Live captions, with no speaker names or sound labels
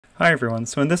Hi everyone,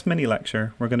 so in this mini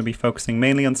lecture we're going to be focusing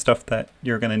mainly on stuff that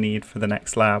you're going to need for the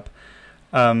next lab.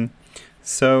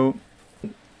 So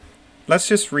let's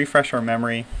just refresh our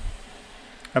memory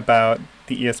about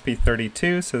the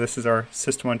ESP32. So this is our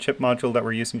system on chip module that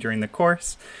we're using during the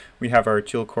course. We have our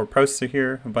dual core processor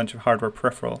here, a bunch of hardware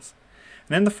peripherals.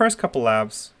 And in the first couple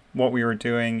labs, what we were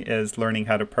doing is learning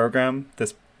how to program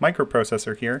this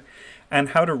microprocessor here and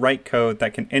how to write code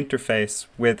that can interface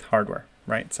with hardware.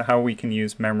 Right? So how we can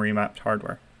use memory mapped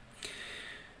hardware.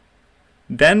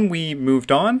 Then we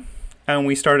moved on and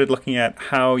we started looking at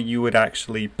how you would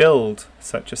actually build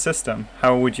such a system.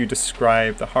 How would you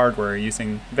describe the hardware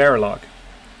using Verilog?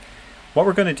 What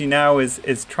we're going to do now is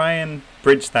try and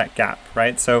bridge that gap,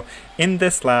 right? So in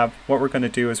this lab, what we're going to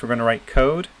do is we're going to write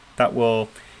code that will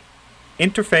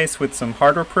interface with some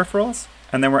hardware peripherals,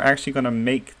 and then we're actually going to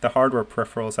make the hardware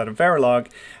peripherals out of Verilog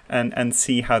and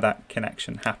see how that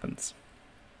connection happens.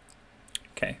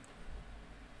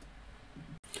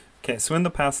 Okay, so in the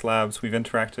past labs, we've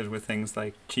interacted with things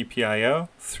like GPIO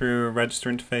through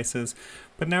register interfaces,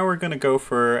 but now we're going to go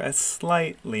for a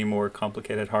slightly more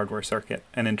complicated hardware circuit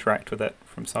and interact with it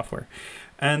from software.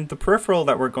 And the peripheral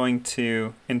that we're going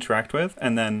to interact with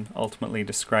and then ultimately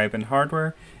describe in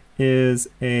hardware is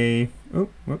a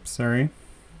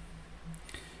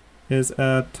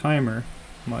timer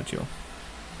module.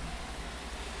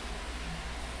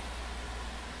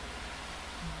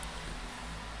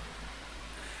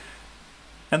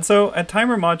 And so a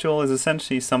timer module is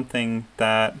essentially something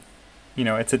that,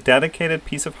 it's a dedicated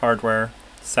piece of hardware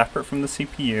separate from the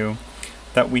CPU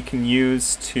that we can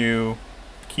use to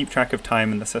keep track of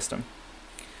time in the system.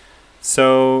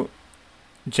 So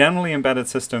generally embedded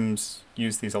systems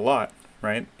use these a lot,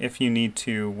 right? If you need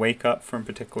to wake up from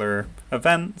particular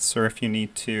events, or if you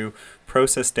need to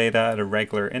process data at a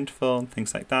regular interval and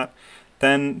things like that,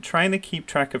 then trying to keep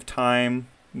track of time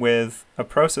with a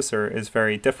processor is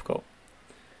very difficult.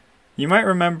 You might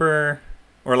remember,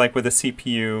 or like with a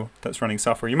CPU that's running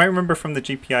software, you might remember from the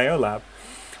GPIO lab,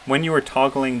 when you were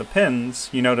toggling the pins,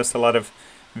 you noticed a lot of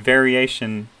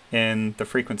variation in the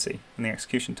frequency and the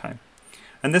execution time.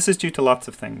 And this is due to lots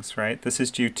of things, right? This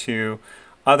is due to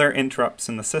other interrupts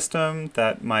in the system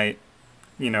that might,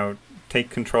 take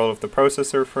control of the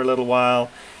processor for a little while.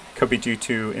 It could be due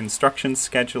to instruction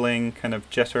scheduling, kind of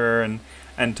jitter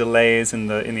and delays in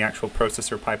the actual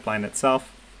processor pipeline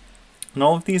itself. And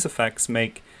all of these effects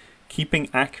make keeping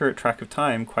accurate track of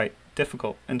time quite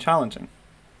difficult and challenging.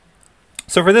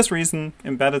 So for this reason,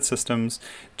 embedded systems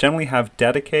generally have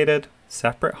dedicated,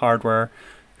 separate hardware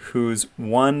whose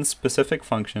one specific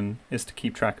function is to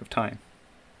keep track of time.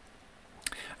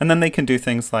 And then they can do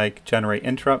things like generate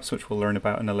interrupts, which we'll learn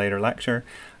about in a later lecture,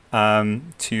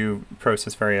 to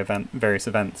process various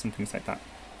events and things like that.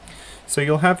 So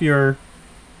you'll have your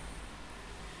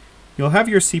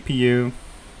CPU,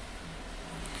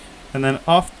 and then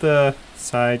off the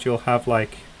side, you'll have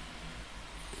like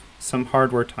some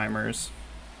hardware timers.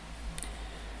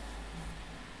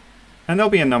 And there'll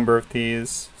be a number of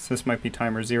these. So this might be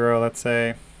timer 0, let's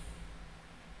say.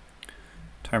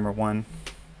 Timer 1.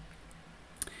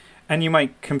 And you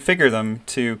might configure them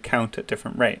to count at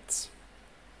different rates.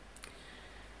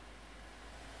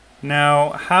 Now,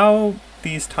 how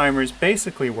these timers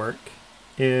basically work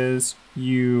is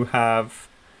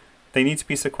they need to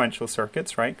be sequential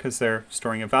circuits, right? Because they're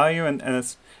storing a value, and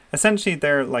it's essentially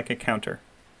they're like a counter.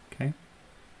 Okay.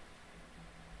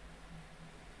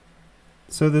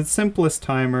 So the simplest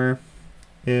timer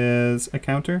is a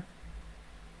counter.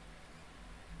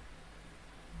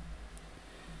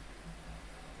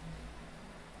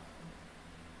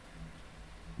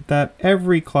 That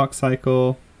every clock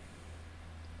cycle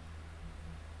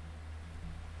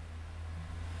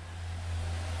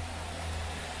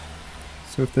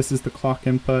so if this is the clock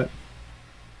input,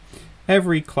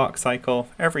 every clock cycle,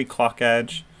 every clock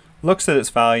edge looks at its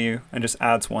value and just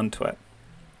adds 1 to it.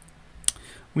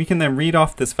 We can then read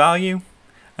off this value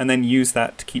and then use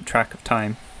that to keep track of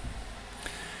time.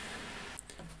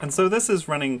 And so this is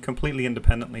running completely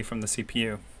independently from the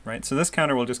CPU, right? So this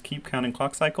counter will just keep counting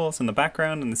clock cycles in the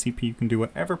background, and the CPU can do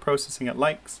whatever processing it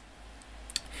likes.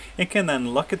 It can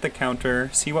then look at the counter,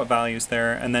 see what value is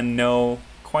there, and then know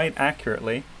quite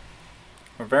accurately,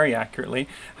 or very accurately,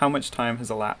 how much time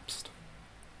has elapsed.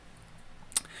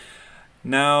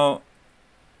 Now,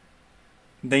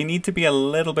 they need to be a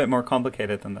little bit more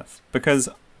complicated than this, because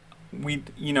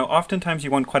oftentimes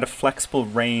you want quite a flexible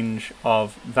range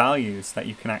of values that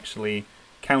you can actually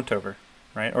count over,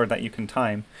 right? Or that you can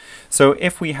time. So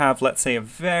if we have, let's say, a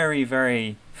very,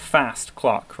 very fast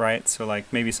clock, right? So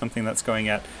like maybe something that's going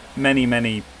at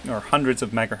many or hundreds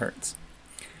of megahertz,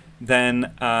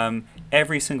 then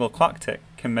every single clock tick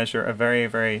can measure a very,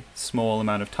 very small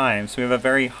amount of time. So we have a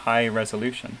very high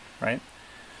resolution, right?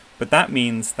 But that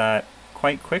means that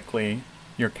quite quickly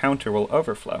your counter will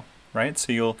overflow, right?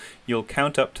 So you'll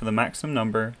count up to the maximum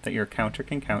number that your counter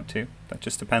can count to. That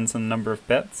just depends on the number of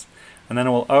bits, and then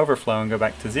it will overflow and go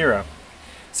back to 0.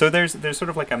 So there's sort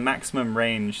of like a maximum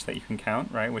range that you can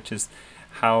count, right? Which is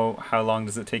how long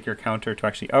does it take your counter to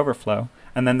actually overflow,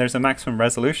 and then there's a maximum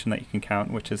resolution that you can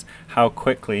count, which is how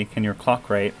quickly can your clock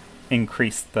rate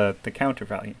increase the counter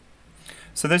value.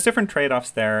 So there's different trade-offs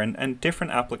there, and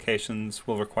different applications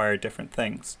will require different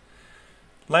things.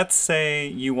 Let's say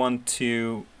you want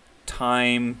to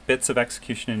time bits of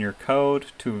execution in your code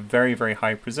to very, very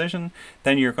high precision.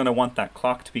 Then you're going to want that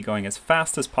clock to be going as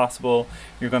fast as possible.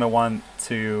 You're going to want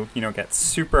to, get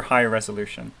super high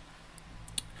resolution.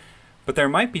 But there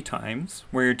might be times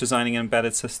where you're designing an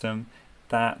embedded system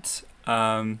that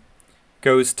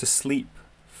goes to sleep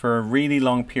for a really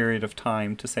long period of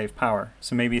time to save power.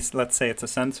 So maybe, let's say it's a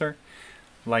sensor,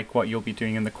 like what you'll be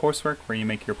doing in the coursework where you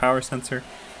make your power sensor.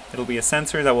 It'll be a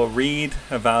sensor that will read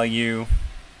a value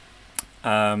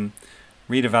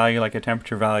like a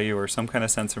temperature value or some kind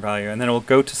of sensor value, and then it will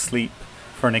go to sleep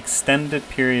for an extended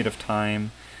period of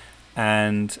time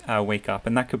and wake up.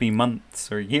 And that could be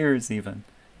months or years even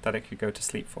that it could go to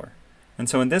sleep for. And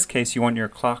so in this case, you want your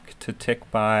clock to tick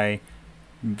by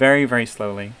very, very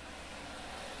slowly.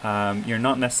 You're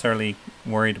not necessarily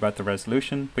worried about the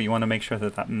resolution, but you want to make sure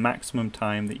that that maximum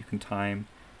time that you can time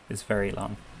is very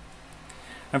long.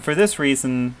 And for this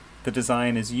reason, the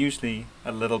design is usually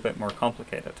a little bit more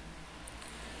complicated.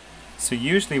 So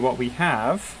usually what we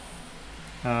have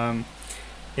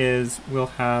is we'll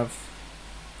have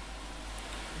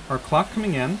our clock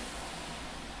coming in,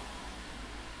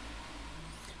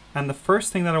 and the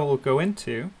first thing that it will go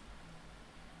into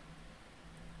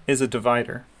is a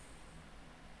divider.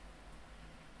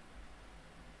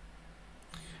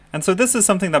 And so this is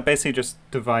something that basically just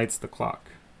divides the clock,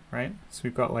 right? So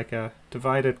we've got like a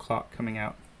divided clock coming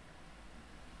out.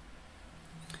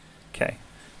 Okay,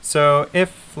 so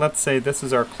if, let's say, this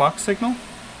is our clock signal,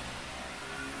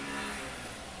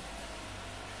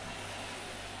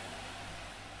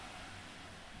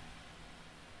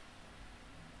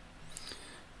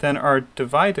 then our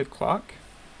divided clock,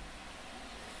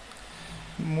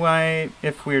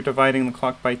 if we're dividing the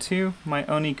clock by 2, might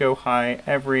only go high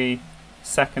every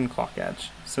second clock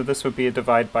edge. So this would be a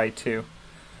divide by 2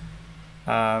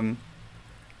 kind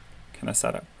of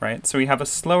setup, right? So we have a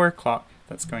slower clock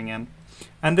that's going in,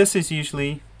 and this is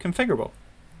usually configurable,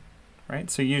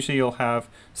 right? So usually you'll have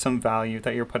some value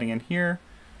that you're putting in here,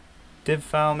 div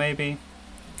file maybe,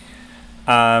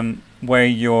 where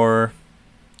you're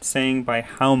saying by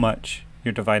how much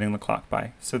you're dividing the clock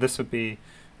by. So this would be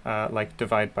like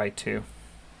divide by 2.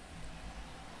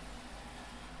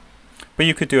 But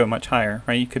you could do it much higher,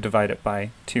 right? You could divide it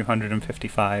by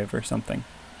 255 or something.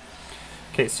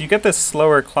 Okay, so you get this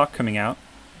slower clock coming out,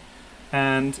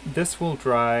 and this will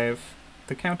drive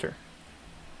the counter.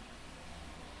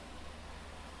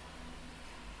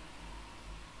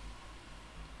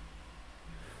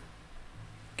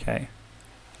 Okay,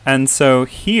 and so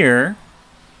here,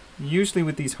 usually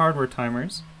with these hardware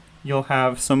timers, you'll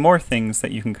have some more things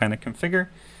that you can kind of configure.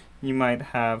 You might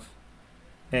have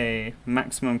a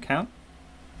maximum count,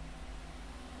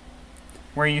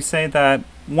 where you say that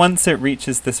once it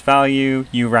reaches this value,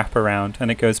 you wrap around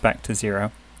and it goes back to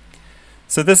 0.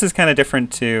 So this is kind of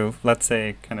different to, let's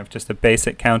say, kind of just a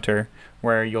basic counter,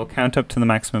 where you'll count up to the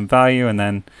maximum value and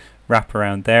then wrap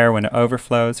around there when it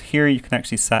overflows. Here you can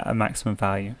actually set a maximum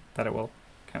value that it will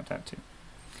count out to.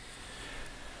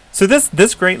 So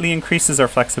this greatly increases our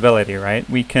flexibility, right?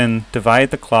 We can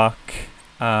divide the clock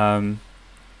by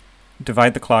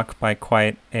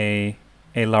quite a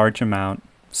large amount,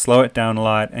 slow it down a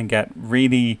lot, and get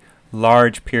really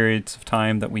large periods of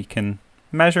time that we can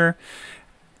measure.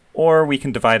 Or we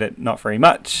can divide it not very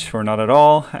much or not at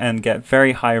all and get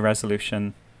very high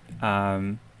resolution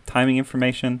timing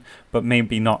information, but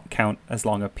maybe not count as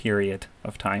long a period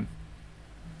of time.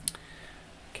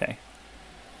 Okay.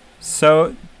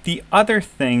 So the other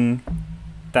thing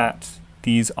that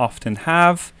these often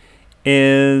have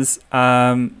is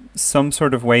some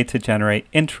sort of way to generate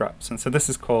interrupts. And so this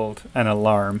is called an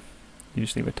alarm,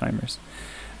 usually with timers.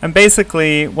 And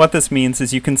basically what this means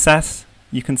is you can set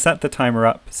the timer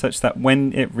up such that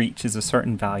when it reaches a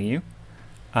certain value,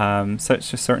 in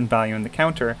the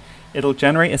counter, it'll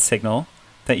generate a signal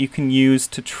that you can use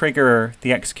to trigger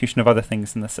the execution of other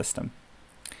things in the system.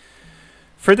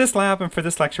 For this lab and for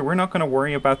this lecture, we're not going to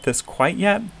worry about this quite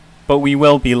yet, but we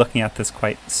will be looking at this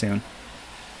quite soon.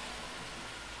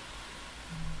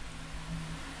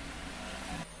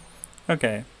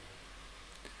 Okay,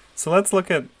 so let's look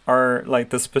at our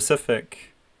the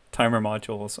specific timer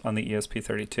modules on the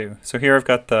ESP32. So here I've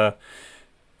got the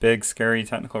big scary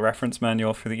technical reference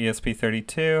manual for the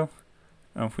ESP32.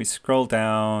 And if we scroll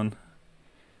down,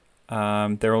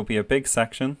 there will be a big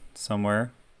section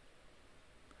somewhere.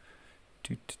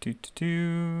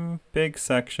 Big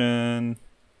section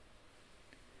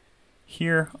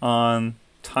here on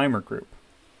timer group.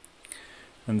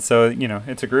 And so,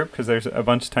 it's a group because there's a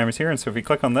bunch of timers here. And so if we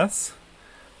click on this,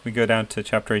 we go down to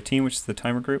chapter 18, which is the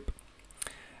timer group.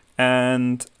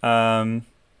 And it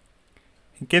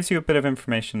gives you a bit of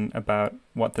information about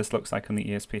what this looks like on the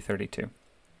ESP32.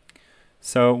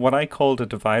 So what I called a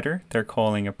divider, they're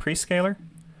calling a prescaler.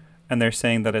 And they're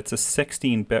saying that it's a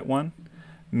 16-bit one,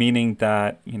 meaning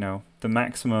that, the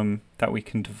maximum that we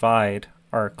can divide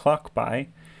our clock by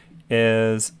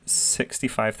is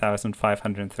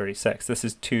 65,536. This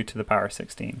is 2 to the power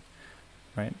 16,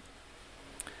 right?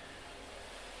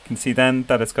 You can see then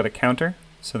that it's got a counter.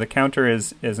 So the counter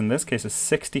is in this case a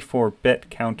 64-bit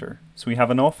counter. So we have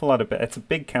an awful lot of bits. It's a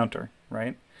big counter,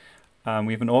 right?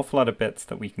 We have an awful lot of bits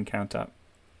that we can count up.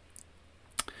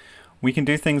 We can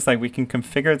do things like we can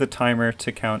configure the timer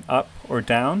to count up or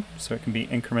down, so it can be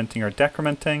incrementing or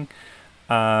decrementing.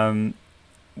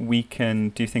 We can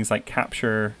do things like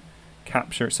capture,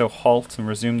 so halt and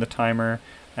resume the timer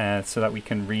so that we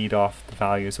can read off the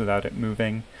values without it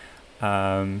moving.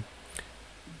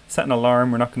 Set an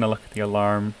alarm, we're not going to look at the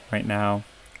alarm right now,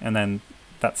 and then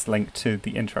that's linked to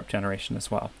the interrupt generation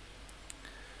as well.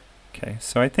 Okay,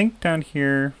 so I think down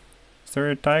here, is there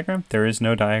a diagram? There is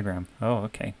no diagram. Oh,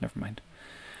 okay, never mind.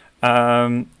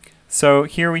 So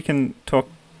here we can talk,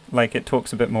 it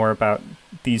talks a bit more about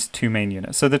these two main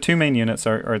units. So the two main units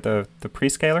are the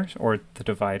prescalers, or the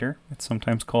divider, it's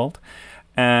sometimes called,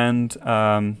 and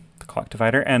the clock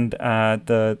divider, and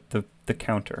the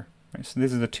counter. Right? So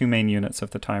these are the two main units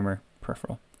of the timer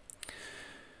peripheral.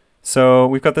 So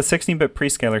we've got the 16-bit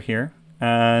prescaler here,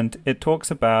 and it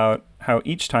talks about how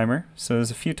each timer, so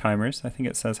there's a few timers, I think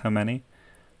it says how many,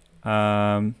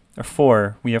 or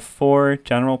 4. We have 4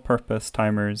 general purpose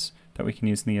timers that we can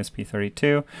use in the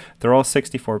ESP32. They're all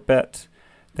 64-bit.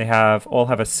 They all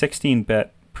have a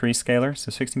 16-bit prescaler,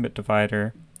 so 16-bit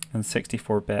divider, and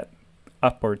 64-bit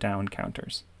up or down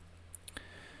counters.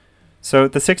 So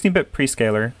the 16-bit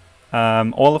prescaler,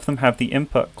 all of them have the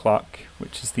input clock,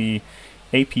 which is the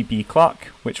APB clock,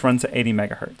 which runs at 80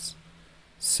 megahertz.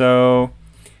 So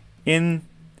in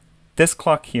this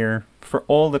clock here, for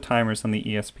all the timers on the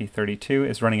ESP32,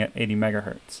 is running at 80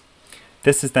 megahertz.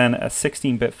 This is then a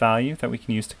 16-bit value that we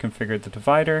can use to configure the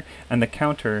divider, and the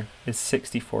counter is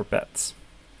 64 bits.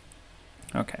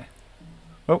 Okay.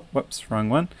 Oh, whoops, wrong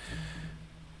one.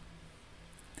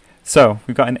 So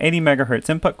we've got an 80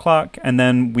 megahertz input clock, and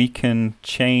then we can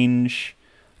change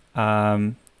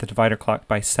the divider clock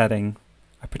by setting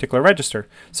a particular register.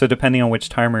 So depending on which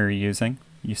timer you're using,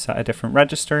 you set a different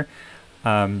register,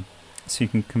 so you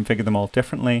can configure them all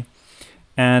differently.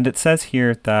 And it says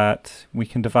here that we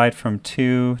can divide from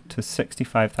 2 to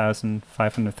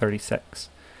 65,536.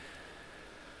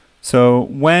 So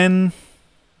when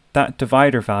that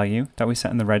divider value that we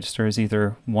set in the register is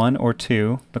either 1 or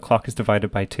 2, the clock is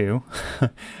divided by 2.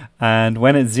 And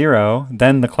when it's 0,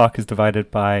 then the clock is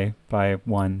divided by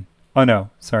 1. Oh no,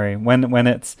 sorry. When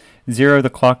it's 0, the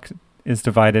clock is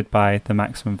divided by the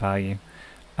maximum value,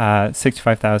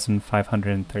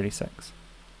 65,536.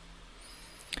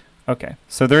 Okay,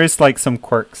 so there is some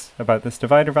quirks about this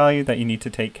divider value that you need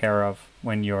to take care of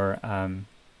when you're kind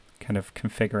of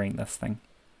configuring this thing.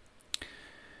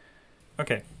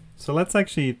 Okay, so let's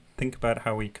actually think about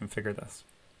how we configure this.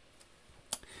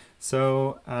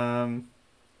 So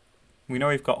we know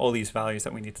we've got all these values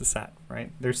that we need to set,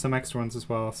 right? There's some extra ones as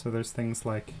well. So there's things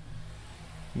like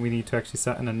we need to actually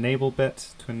set an enable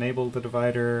bit to enable the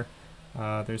divider.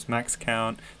 There's max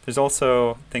count. There's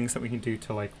also things that we can do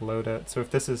to load it. So if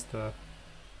this is the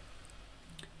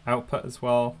output as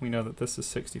well, we know that this is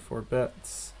 64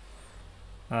 bits.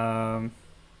 Okay.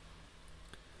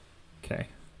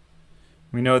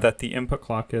 We know that the input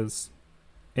clock is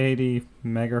 80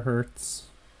 megahertz.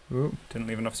 Ooh, didn't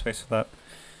leave enough space for that.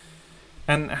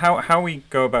 And how we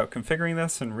go about configuring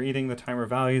this and reading the timer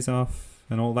values off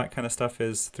and all that kind of stuff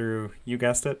is through, you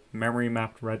guessed it, memory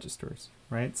mapped registers,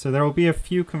 right? So there will be a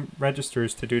few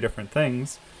registers to do different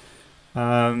things.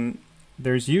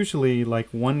 There's usually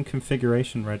one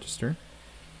configuration register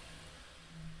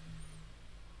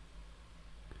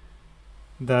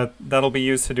that'll be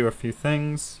used to do a few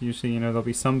things. Usually, there'll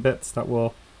be some bits that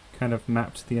will kind of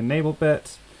map to the enable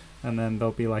bit, and then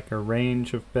there'll be a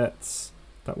range of bits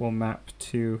that will map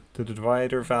to the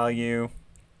divider value.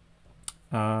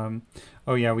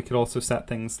 Oh yeah, we could also set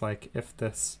things like if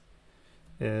this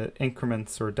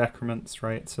increments or decrements,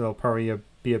 right? So there'll probably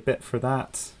be a bit for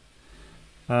that.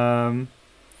 And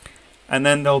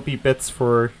then there'll be bits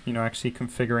for, actually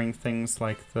configuring things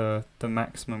like the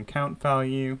maximum count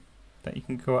value that you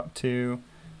can go up to.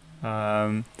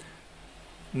 There'll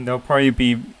probably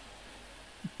be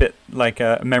bit like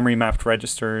memory mapped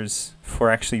registers for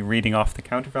actually reading off the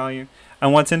counter value.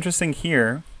 And what's interesting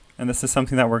here, and this is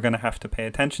something that we're going to have to pay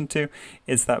attention to,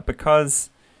 is that because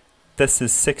this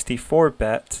is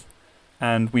 64-bit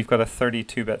and we've got a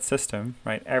 32-bit system,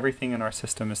 right? Everything in our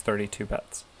system is 32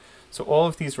 bits. So all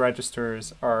of these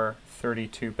registers are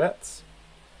 32 bits.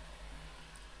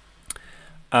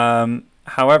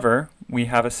 However, we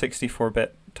have a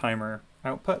 64-bit timer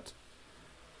output.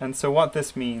 And so what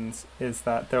this means is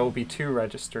that there will be two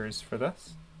registers for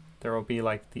this. There will be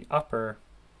like the upper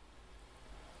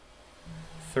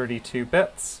 32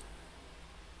 bits,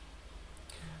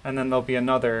 and then there'll be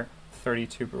another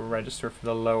 32 register for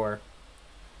the lower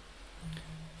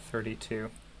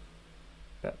 32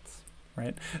 bits.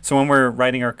 Right? So when we're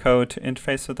writing our code to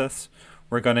interface with this,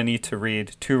 we're going to need to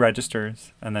read two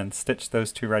registers and then stitch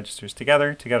those two registers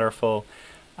together to get our full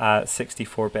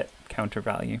 64-bit counter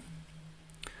value.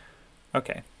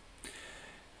 Okay.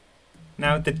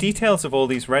 Now the details of all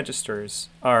these registers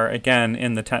are again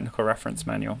in the technical reference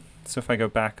manual. So if I go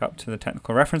back up to the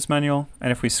technical reference manual,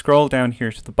 and if we scroll down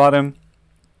here to the bottom,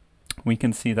 we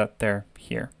can see that they're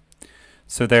here.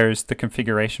 So there's the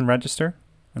configuration register.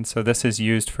 And so this is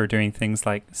used for doing things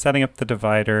like setting up the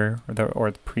divider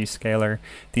or the prescaler,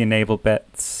 the enable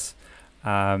bits,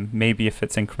 maybe if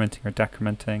it's incrementing or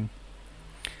decrementing.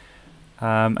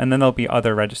 And then there'll be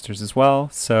other registers as well.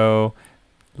 So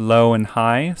low and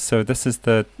high. So this is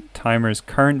the timer's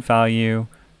current value,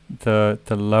 the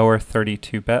lower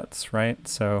 32 bits, right?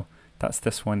 So that's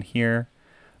this one here.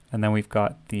 And then we've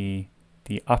got the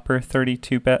upper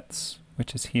 32 bits,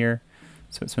 which is here.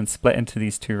 So it's been split into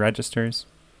these two registers.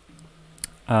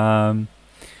 The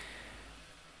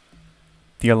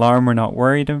alarm we're not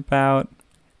worried about.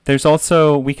 There's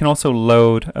also, we can also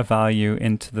load a value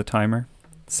into the timer.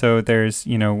 So there's,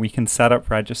 we can set up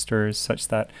registers such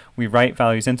that we write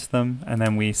values into them and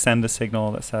then we send a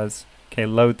signal that says, okay,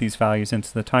 load these values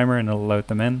into the timer, and it'll load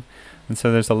them in. And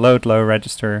so there's a load low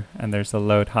register and there's a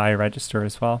load high register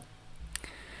as well.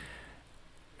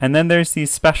 And then there's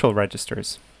these special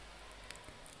registers.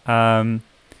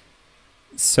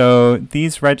 So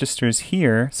these registers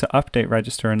here, so update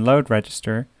register and load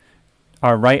register,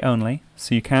 are write only,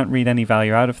 so you can't read any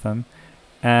value out of them.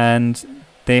 And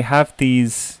they have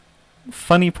these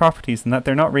funny properties in that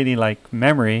they're not really like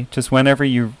memory, just whenever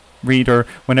you read or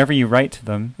whenever you write to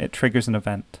them, it triggers an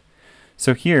event.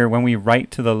 So here, when we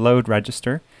write to the load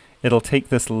register, it'll take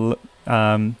this the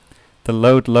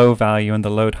load low value and the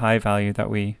load high value that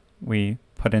we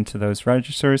put into those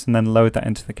registers and then load that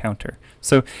into the counter.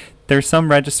 So there's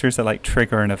some registers that like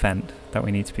trigger an event that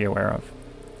we need to be aware of.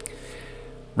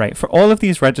 Right, for all of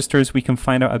these registers, we can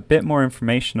find out a bit more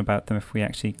information about them if we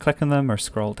actually click on them or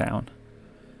scroll down.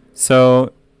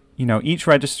 So, each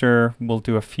register will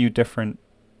do a few different,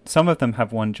 some of them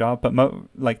have one job, but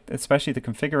especially the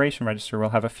configuration register will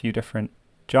have a few different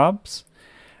jobs.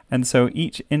 And so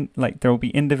there will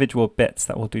be individual bits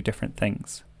that will do different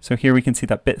things. So here we can see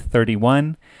that bit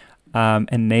 31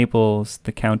 enables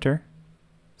the counter.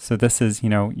 So this is,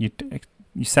 you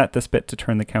set this bit to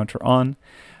turn the counter on.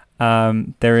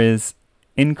 There is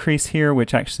increase here,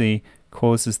 which actually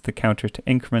causes the counter to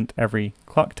increment every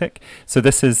clock tick. So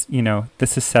this is,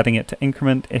 this is setting it to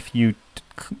increment.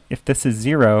 If this is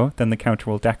 0, then the counter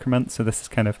will decrement. So this is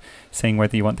kind of saying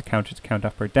whether you want the counter to count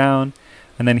up or down.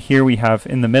 And then here we have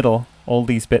in the middle, all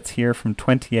these bits here from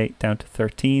 28 down to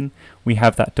 13, we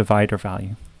have that divider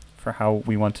value for how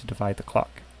we want to divide the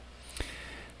clock.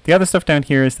 The other stuff down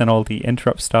here is then all the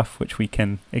interrupt stuff, which we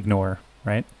can ignore,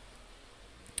 right?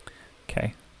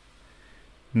 Okay.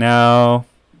 Now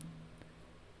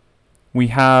we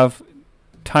have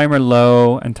timer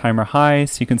low and timer high,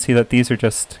 so you can see that these are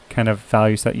just kind of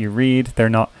values that you read. They're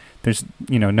not, there's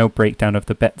no breakdown of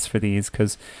the bits for these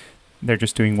because they're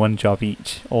just doing one job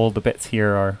each. All the bits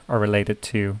here are related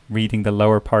to reading the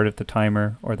lower part of the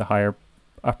timer or the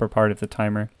upper part of the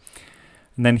timer.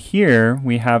 And then here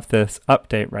we have this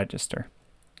update register.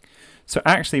 So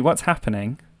actually what's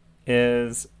happening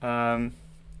is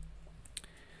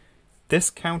this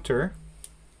counter,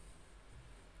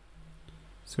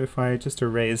 so if I just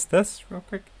erase this real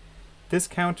quick, this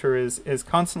counter is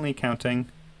constantly counting.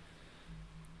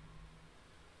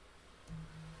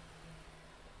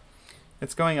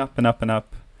 It's going up and up and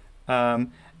up.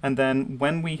 And then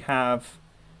when we have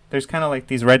there's kind of like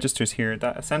these registers here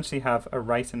that essentially have a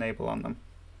write enable on them.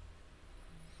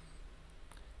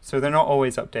 So they're not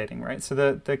always updating, right? So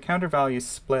the counter value is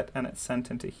split and it's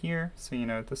sent into here. So you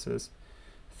know this is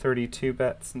 32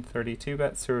 bits and 32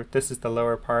 bits, so this is the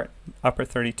lower part, upper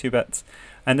 32 bits.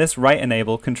 And this write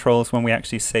enable controls when we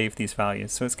actually save these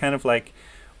values. So it's kind of like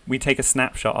we take a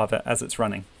snapshot of it as it's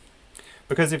running.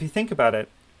 Because if you think about it,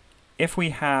 if we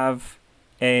have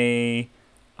a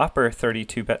upper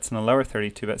 32 bits and a lower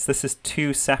 32 bits, this is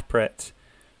two separate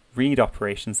read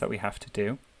operations that we have to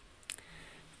do.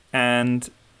 And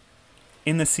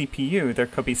in the CPU, there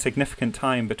could be significant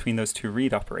time between those two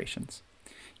read operations.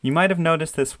 You might have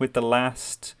noticed this with the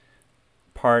last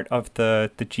part of the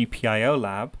GPIO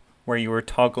lab, where you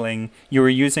were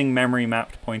using memory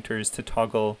mapped pointers to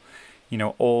toggle, you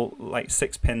know, all like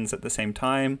 6 pins at the same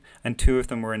time, and 2 of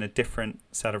them were in a different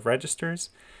set of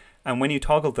registers. And when you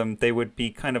toggled them, they would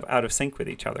be kind of out of sync with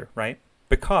each other, right?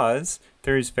 Because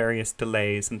there's various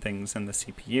delays and things in the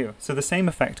CPU. So the same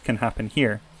effect can happen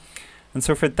here. And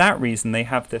so for that reason, they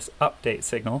have this update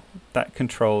signal that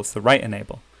controls the write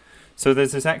enable. So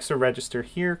there's this extra register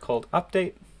here called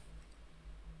update.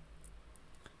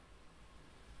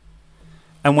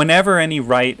 And whenever any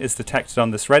write is detected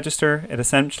on this register, it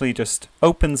essentially just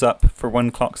opens up for one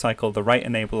clock cycle the write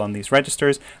enable on these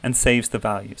registers and saves the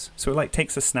values. So it like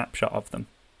takes a snapshot of them.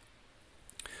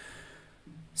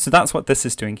 So that's what this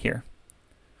is doing here.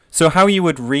 So how you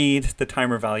would read the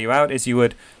timer value out is you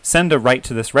would send a write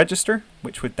to this register,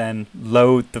 which would then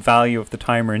load the value of the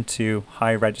timer into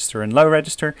high register and low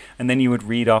register, and then you would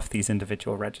read off these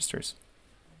individual registers.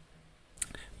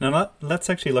 Now let's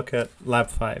actually look at lab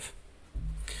 5.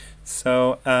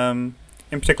 So in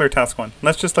particular task 1.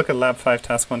 Let's just look at lab 5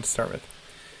 task 1 to start with.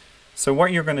 So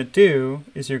what you're going to do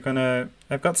is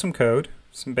I've got some code,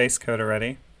 some base code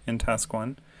already in task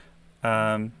 1.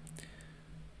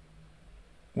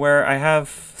 Where I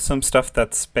have some stuff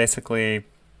that's basically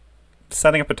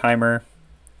setting up a timer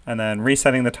and then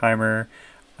resetting the timer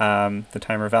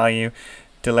value,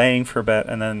 delaying for a bit,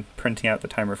 and then printing out the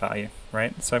timer value,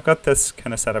 right? So I've got this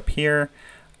kind of set up here.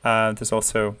 There's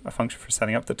also a function for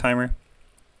setting up the timer.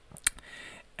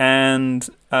 And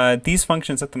these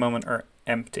functions at the moment are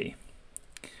empty.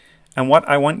 And what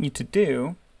I want you to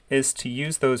do is to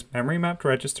use those memory mapped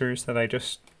registers that I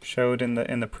just showed in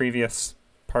the previous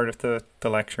part of the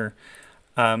lecture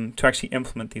to actually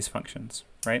implement these functions,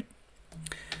 right?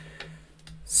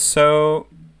 So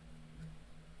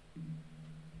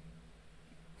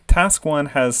task 1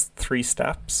 has 3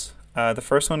 steps. The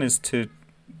first one is to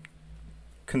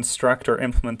construct or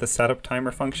implement the setup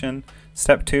timer function.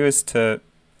 Step 2 is to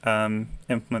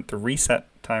implement the reset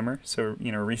timer, so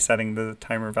you know, resetting the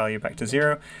timer value back to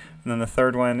 0. And then the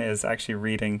third one is actually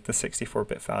reading the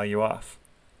 64-bit value off.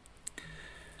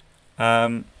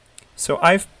 So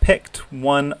I've picked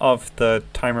one of the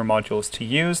timer modules to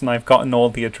use, and I've gotten all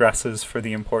the addresses for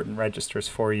the important registers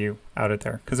for you out of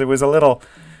there, because it was a little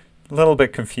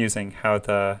bit confusing how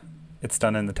it's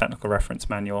done in the technical reference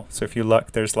manual. So if you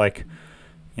look, there's like,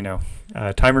 you know,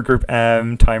 timer group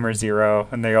M, timer 0,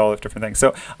 and they all have different things.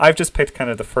 So I've just picked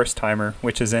kind of the first timer,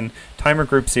 which is in timer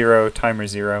group 0, timer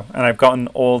 0, and I've gotten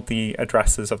all the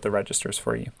addresses of the registers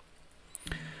for you.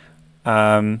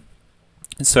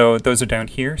 So those are down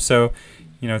here. So,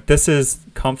 you know, this is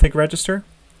config register.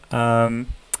 And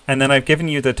then I've given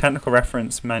you the technical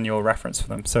reference manual reference for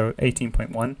them. So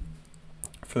 18.1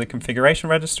 for the configuration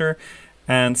register.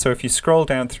 And so if you scroll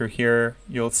down through here,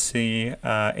 you'll see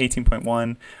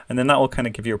 18.1, and then that will kind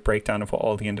of give you a breakdown of what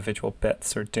all the individual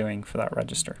bits are doing for that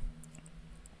register.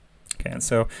 Okay, and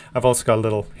so I've also got a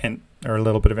little hint or a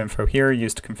little bit of info here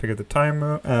used to configure the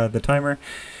timer.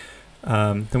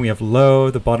 Then we have low,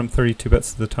 the bottom 32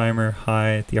 bits of the timer,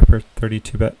 high, the upper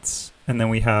 32 bits. And then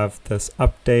we have this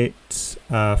update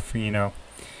for, you know,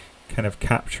 kind of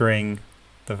capturing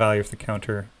the value of the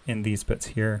counter in these bits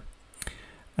here.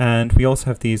 And we also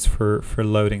have these for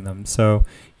loading them. So,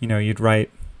 you know, you'd write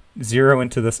 0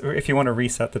 into this, or if you want to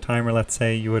reset the timer, let's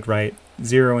say, you would write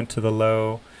 0 into the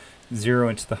low, 0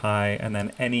 into the high, and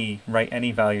then write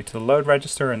any value to the load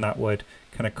register, and that would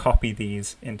kind of copy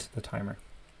these into the timer.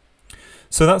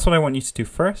 So that's what I want you to do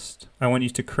first. I want you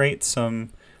to create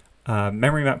some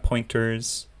memory map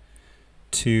pointers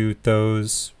to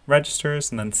those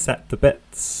registers and then set the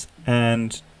bits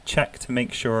and check to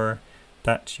make sure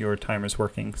that your timer is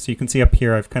working. So you can see up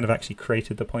here I've kind of actually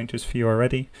created the pointers for you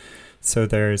already. So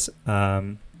there's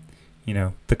you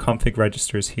know, the config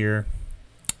registers here.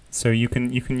 So you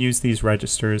can use these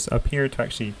registers up here to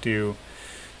actually do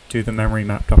the memory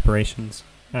mapped operations.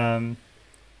 To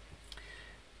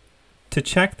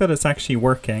check that it's actually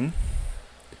working,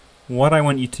 what I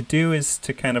want you to do is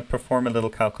to kind of perform a little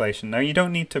calculation. Now you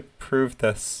don't need to prove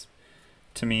this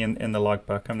to me in the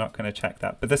logbook. I'm not going to check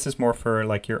that, but this is more for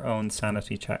like your own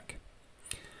sanity check.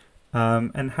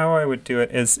 And how I would do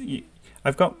it is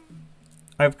I've got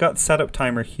setup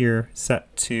timer here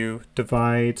set to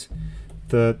divide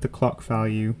the clock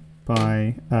value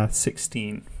by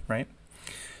 16, right?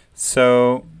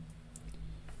 So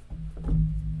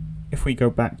if we go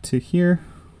back to here,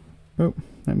 oh,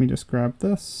 let me just grab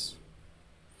this.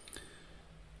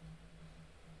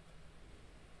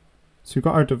 So we've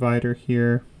got our divider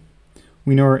here.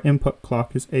 We know our input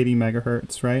clock is 80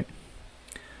 megahertz, right?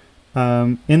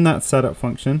 In that setup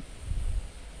function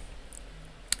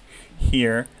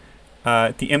here,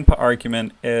 the input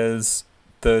argument is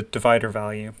the divider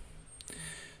value.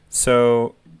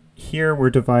 So here we're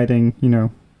dividing,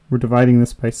 we're dividing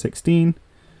this by 16.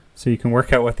 So you can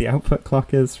work out what the output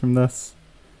clock is from this.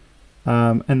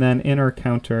 And then in our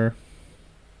counter,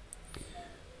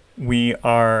 we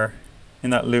are, in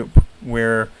that loop,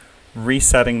 we're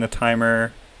resetting the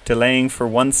timer, delaying for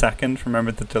 1 second.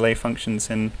 Remember the delay function's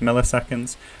in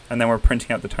milliseconds. And then we're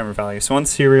printing out the timer value. So on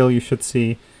serial, you should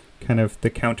see kind of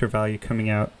the counter value coming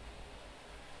out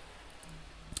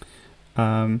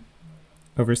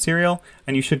over serial.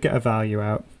 And you should get a value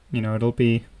out. It'll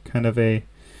be kind of a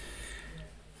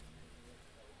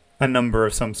number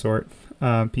of some sort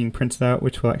being printed out,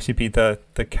 which will actually be the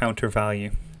counter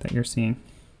value that you're seeing.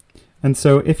 And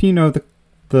so if you know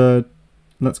the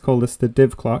let's call this the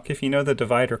div clock, if you know the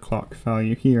divider clock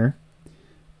value here,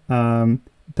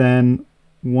 then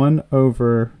 1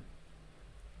 over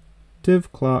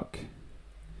div clock,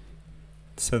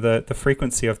 so the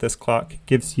frequency of this clock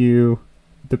gives you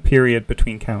the period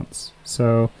between counts.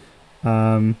 So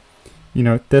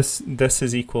this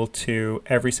is equal to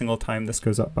every single time this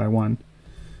goes up by 1.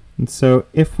 And so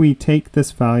if we take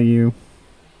this value,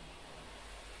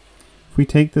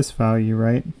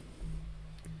 right,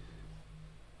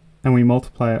 and we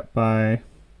multiply it by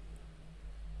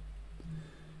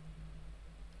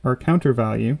our counter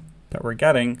value that we're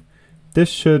getting, this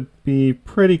should be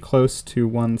pretty close to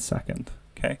 1 second,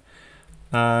 okay?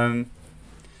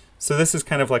 So this is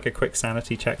kind of like a quick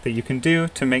sanity check that you can do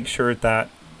to make sure that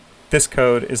this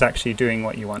code is actually doing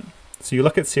what you want. So you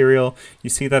look at serial, you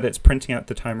see that it's printing out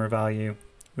the timer value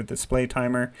with the display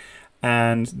timer,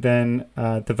 and then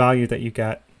the value that you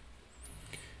get,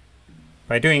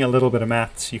 by doing a little bit of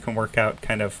maths, you can work out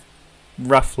kind of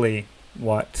roughly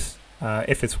what,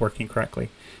 if it's working correctly.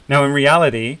 Now in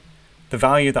reality, the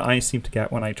value that I seem to get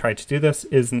when I try to do this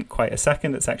isn't quite a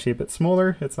second, it's actually a bit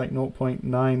smaller. It's like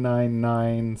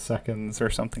 0.999 seconds or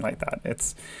something like that.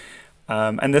 It's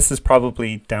and this is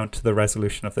probably down to the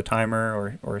resolution of the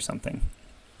timer or something,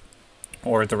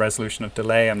 or the resolution of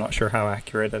delay. I'm not sure how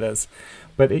accurate it is,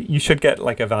 but you should get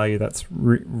like a value that's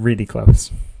really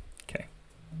close. Okay.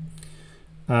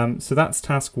 So that's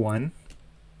task 1.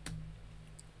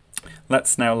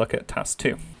 Let's now look at task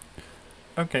 2.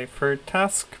 Okay, for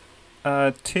task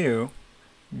 2,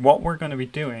 what we're going to be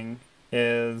doing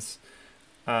is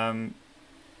writing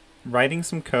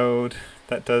some code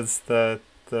that does the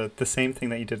same thing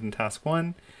that you did in task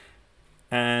 1,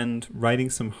 and writing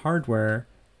some hardware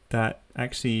that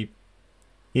actually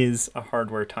is a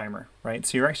hardware timer, right?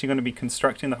 So you're actually going to be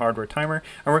constructing the hardware timer,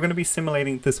 and we're going to be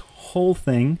simulating this whole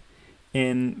thing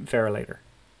in Verilator.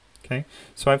 Okay,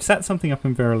 so I've set something up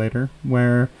in Verilator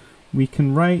where we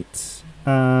can write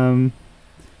some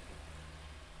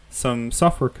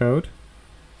software code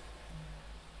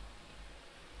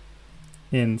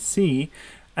in C,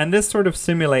 and this sort of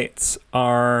simulates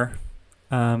our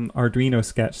Arduino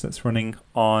sketch that's running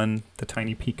on the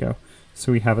Tiny Pico.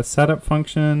 So we have a setup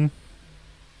function,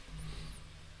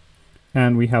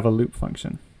 and we have a loop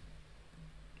function.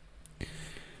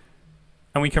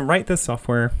 And we can write this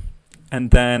software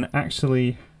and then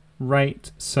actually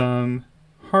write some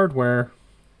hardware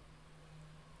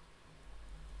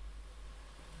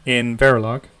in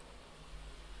Verilog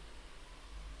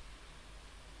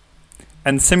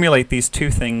and simulate these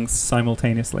two things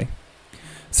simultaneously.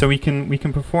 So we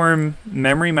can perform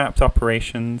memory mapped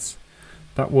operations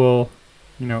that will,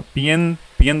 be in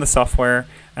the software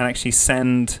and actually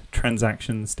send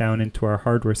transactions down into our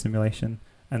hardware simulation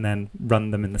and then run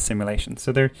them in the simulation.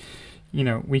 So they're,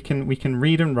 we can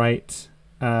read and write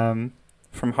from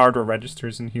hardware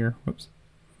registers in here. Whoops.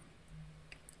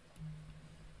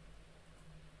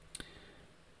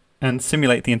 And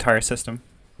simulate the entire system,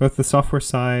 both the software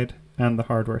side and the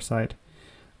hardware side.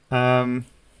 To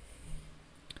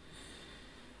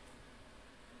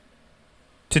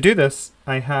do this,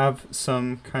 I have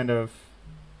some kind of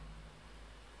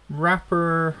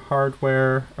wrapper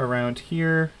hardware around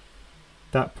here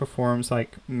that performs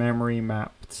like memory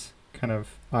mapped kind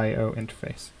of I/O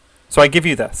interface. So I give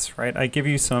you this, right? I give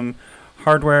you some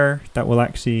hardware that will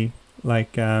actually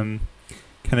like kind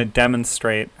of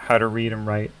demonstrate how to read and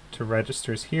write to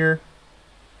registers here.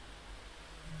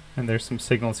 And there's some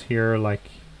signals here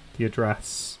like the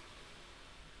address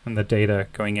and the data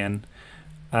going in.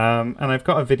 And I've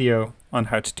got a video on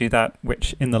how to do that,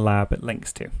 which in the lab it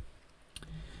links to.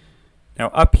 Now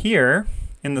up here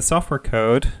in the software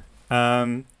code,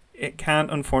 it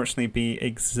can't unfortunately be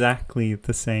exactly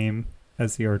the same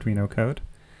as the Arduino code.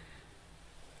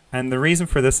 And the reason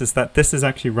for this is that this is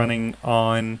actually running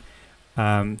on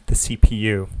the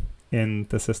CPU in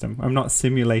the system. I'm not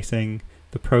simulating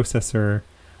the processor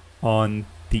on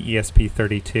the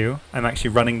ESP32. I'm actually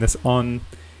running this on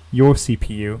your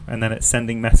CPU, and then it's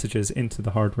sending messages into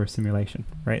the hardware simulation,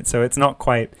 right? So it's not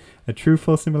quite a true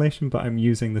full simulation, but I'm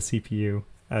using the CPU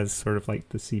as sort of like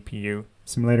the CPU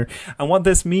simulator. And what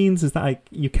this means is that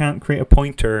you can't create a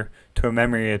pointer to a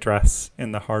memory address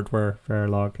in the hardware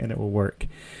Verilog and it will work.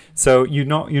 So you're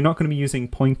not going to be using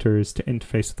pointers to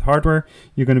interface with the hardware.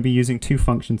 You're going to be using two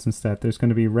functions instead. There's going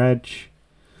to be reg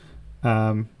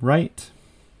write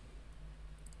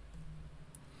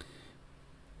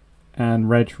and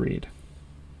reg read.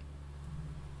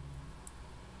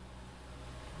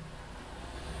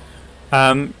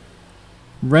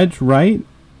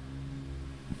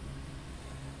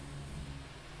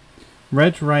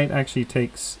 Reg write actually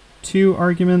takes two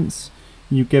arguments.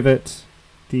 You give it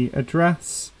the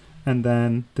address and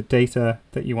then the data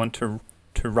that you want to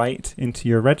write into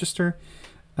your register.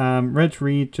 Reg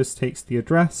read just takes the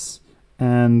address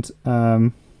and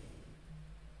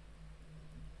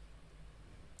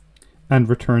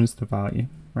returns the value,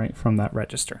 right, from that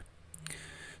register.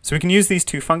 So we can use these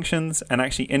two functions and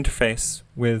actually interface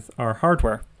with our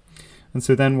hardware. And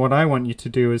so then what I want you to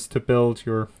do is to build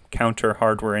your counter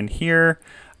hardware in here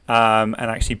and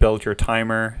actually build your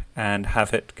timer and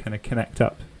have it kind of connect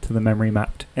up to the memory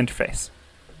mapped interface.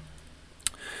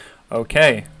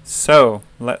 Okay, so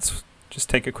let's just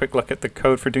take a quick look at the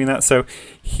code for doing that. So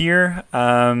here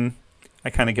I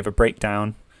kind of give a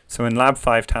breakdown. So in lab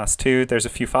 5 task 2, there's a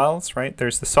few files, right?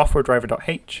 There's the software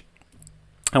driver.h.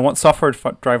 And what software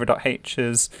driver.h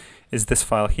is this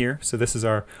file here. So this is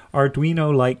our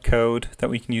Arduino-like code that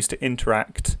we can use to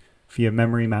interact via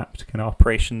memory mapped kind of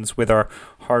operations with our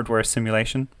hardware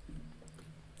simulation.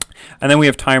 And then we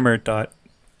have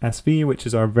timer.sv, which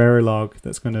is our Verilog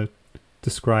that's going to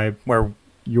describe where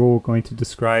you're going to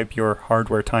describe your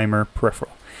hardware timer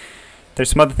peripheral. There's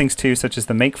some other things too, such as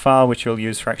the make file, which you'll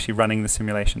use for actually running the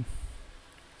simulation.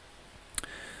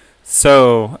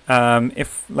 So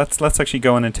let's actually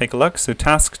go in and take a look. So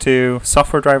task 2,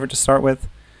 software driver to start with.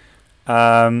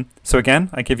 So again,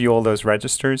 I give you all those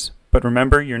registers, but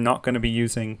remember, you're not going to be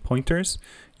using pointers.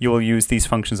 You will use these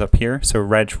functions up here. So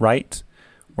reg write,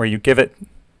 where you give it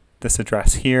this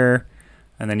address here,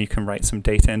 and then you can write some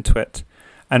data into it,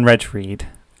 and reg read,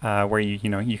 where you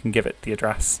can give it the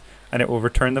address and it will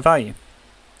return the value.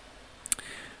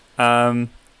 I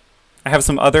have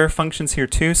some other functions here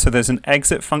too. So there's an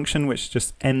exit function which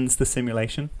just ends the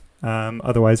simulation.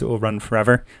 Otherwise it will run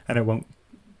forever and it won't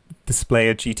display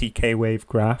a GTK wave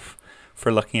graph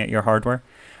for looking at your hardware.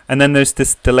 And then there's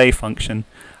this delay function,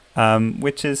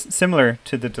 which is similar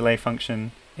to the delay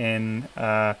function in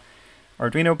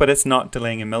Arduino, but it's not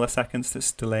delaying in milliseconds,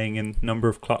 it's delaying in number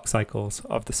of clock cycles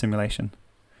of the simulation.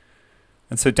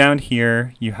 And so down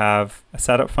here you have a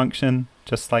setup function,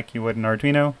 just like you would in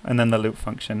Arduino, and then the loop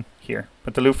function here.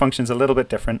 But the loop function is a little bit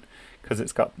different because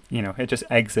it's got, it just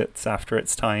exits after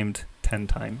it's timed 10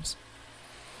 times.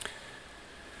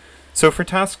 So for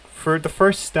the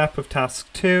first step of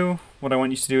task 2, what I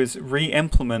want you to do is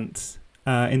re-implement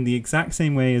in the exact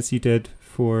same way as you did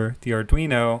for the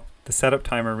Arduino, the setup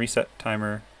timer, reset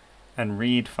timer, and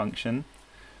read function,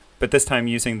 but this time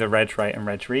using the reg write and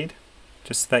reg read,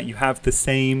 just so that you have the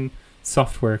same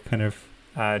software kind of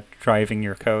driving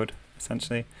your code,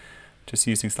 essentially, just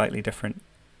using slightly different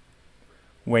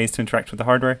ways to interact with the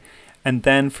hardware. And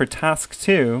then for task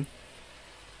 2,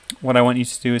 what I want you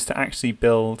to do is to actually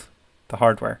build the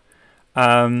hardware.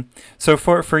 So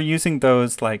for using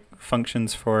those like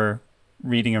functions for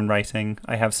reading and writing,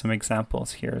 I have some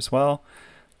examples here as well.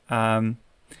 Right,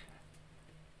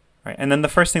 and then the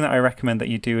first thing that I recommend that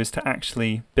you do is to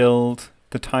actually build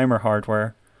the timer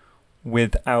hardware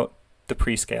without the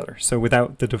prescaler, so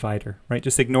without the divider, right?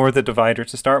 Just ignore the divider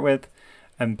to start with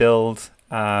and build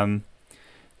the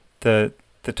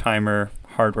timer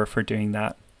hardware for doing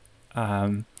that.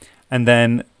 And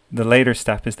then the later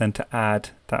step is then to add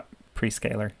that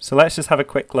prescaler. So let's just have a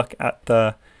quick look at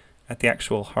the at the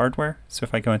actual hardware. So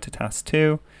if I go into task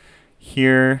 2,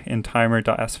 here in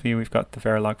timer.sv, we've got the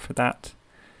Verilog for that.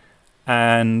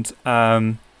 And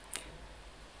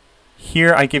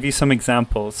here I give you some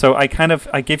examples. So I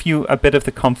give you a bit of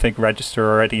the config register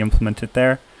already implemented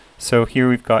there. So here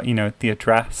we've got, the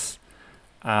address,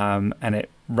 and it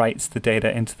writes the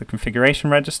data into the configuration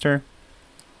register.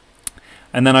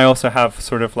 And then I also have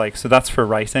sort of so that's for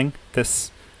writing,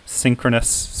 this synchronous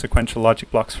sequential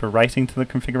logic blocks for writing to the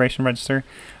configuration register.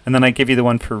 And then I give you the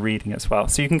one for reading as well.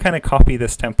 So you can kind of copy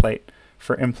this template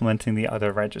for implementing the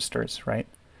other registers, right?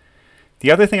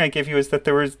 The other thing I give you is that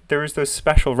there was those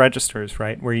special registers,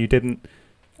 right, where you didn't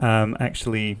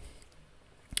actually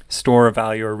store a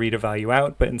value or read a value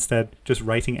out, but instead just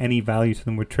writing any value to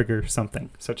them would trigger something,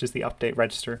 such as the update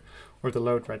register or the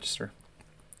load register.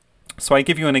 So I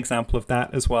give you an example of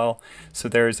that as well. So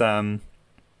there's I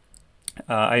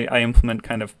implement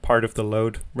kind of part of the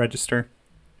load register,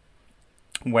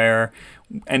 where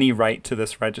any write to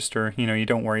this register, you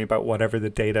don't worry about whatever the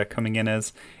data coming in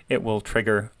is. It will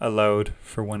trigger a load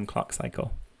for 1 clock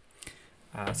cycle.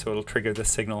 So it'll trigger the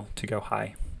signal to go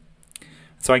high.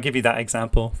 So I give you that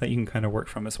example that you can kind of work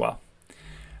from as well.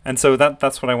 And so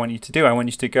that's what I want you to do. I want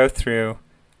you to go through,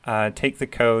 take the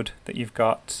code that you've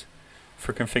got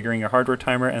for configuring your hardware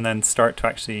timer, and then start to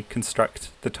actually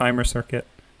construct the timer circuit.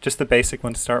 Just the basic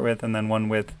one to start with, and then one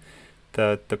with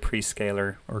the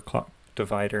prescaler or clock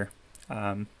divider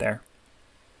there.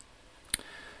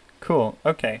 Cool.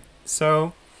 Okay.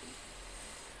 So,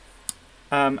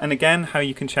 and again, how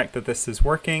you can check that this is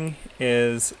working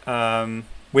is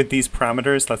with these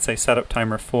parameters. Let's say setup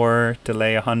timer 4,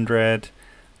 delay 100.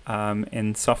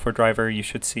 In software driver, you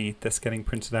should see this getting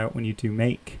printed out when you do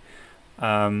make.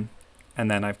 And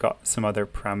then I've got some other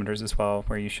parameters as well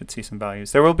where you should see some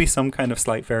values. There will be some kind of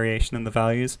slight variation in the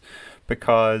values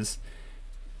because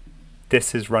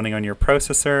this is running on your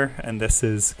processor and this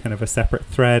is kind of a separate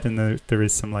thread, and there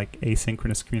is some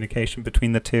asynchronous communication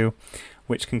between the two,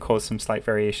 which can cause some slight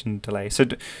variation delay. So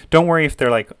don't worry if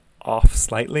they're off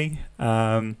slightly.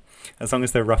 As long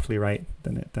as they're roughly right,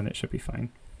 then it should be fine,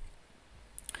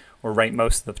 or right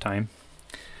most of the time.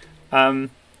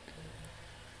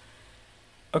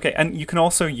 Okay, and you can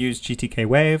also use GTK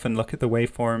Wave and look at the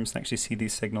waveforms and actually see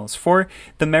these signals. For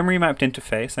the memory mapped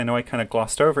interface, I know I kind of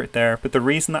glossed over it there, but the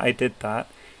reason that I did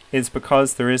that is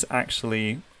because there is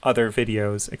actually other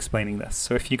videos explaining this.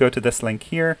 So if you go to this link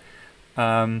here,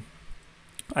 I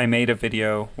made a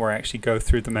video where I actually go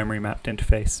through the memory mapped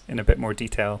interface in a bit more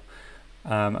detail,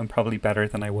 and probably better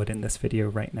than I would in this video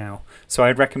right now. So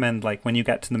I'd recommend when you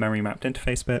get to the memory mapped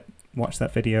interface bit, watch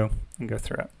that video and go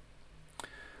through it.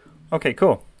 Okay,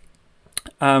 cool.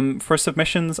 For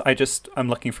submissions, I'm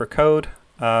looking for code.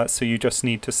 So you just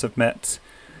need to submit,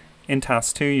 in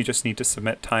task 2, you just need to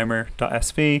submit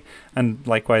timer.sv. And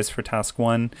likewise for task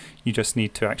 1, you just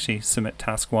need to actually submit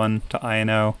task 1 to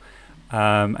INO.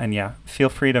 And yeah, feel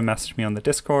free to message me on the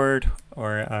Discord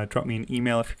or drop me an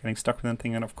email if you're getting stuck with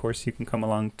anything. And of course, you can come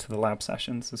along to the lab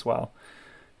sessions as well.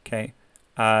 Okay.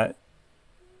 Thank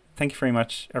you very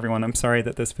much, everyone. I'm sorry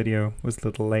that this video was a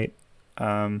little late.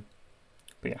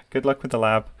 But yeah, good luck with the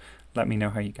lab. Let me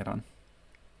know how you get on.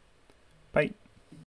 Bye.